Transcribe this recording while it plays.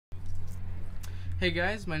Hey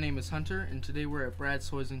guys, my name is Hunter, and today we're at Brad's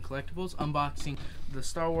Toys and Collectibles unboxing the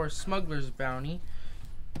Star Wars Smugglers bounty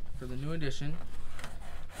for the new edition.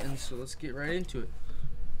 And so let's get right into it.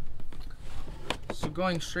 So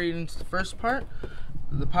going straight into the first part,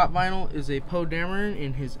 the pop vinyl is a Poe Dameron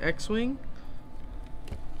in his X-Wing.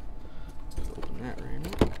 Open that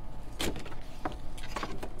right now.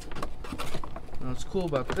 What's cool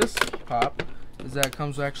about this pop is that it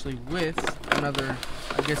comes actually with another,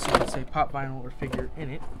 I guess you could say, pop vinyl or figure in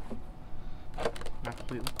it. Not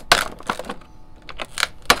completely.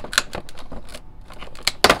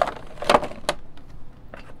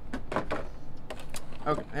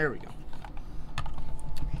 Okay, there we go.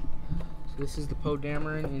 So this is the Poe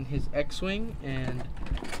Dameron in his X-Wing, and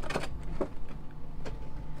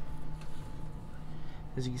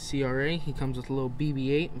as you can see already, he comes with a little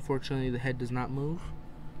BB-8. Unfortunately, the head does not move.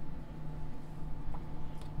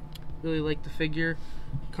 Really like the figure.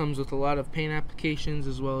 Comes with a lot of paint applications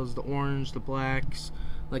as well as the orange, the blacks.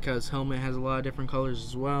 Like how his helmet has a lot of different colors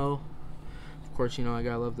as well. Of course, you know, I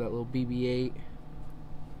gotta love that little BB-8.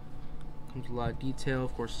 Comes with a lot of detail.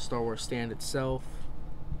 Of course, the Star Wars stand itself.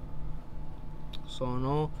 So all in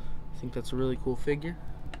all, I think that's a really cool figure.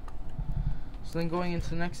 So then going into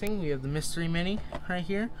the next thing, we have the mystery mini right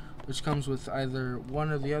here, which comes with either one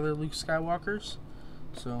or the other Luke Skywalkers.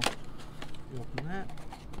 So we open that.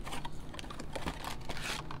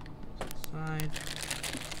 Side.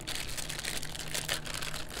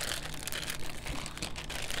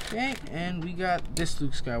 Okay, and we got this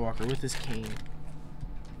Luke Skywalker with his cane.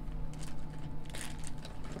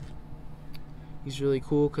 He's really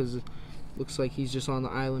cool because it looks like he's just on the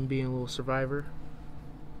island being a little survivor.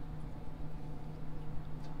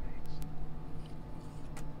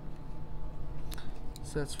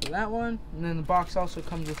 So that's for that one. And then the box also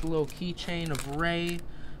comes with a little keychain of Rey.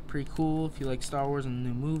 Pretty cool if you like Star Wars and the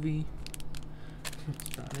new movie.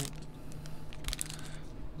 That's about it.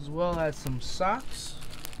 As well as some socks.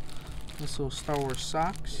 This little Star Wars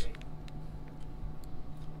socks.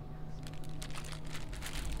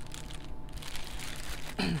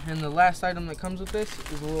 And the last item that comes with this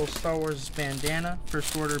is a little Star Wars bandana,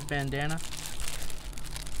 First Order bandana.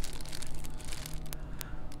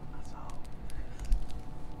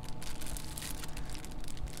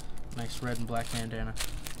 Nice red and black bandana.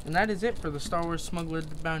 And that is it for the Star Wars Smuggler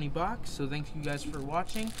Bounty box. So thank you guys for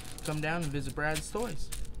watching. Come down and visit Brad's Toys.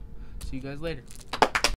 See you guys later.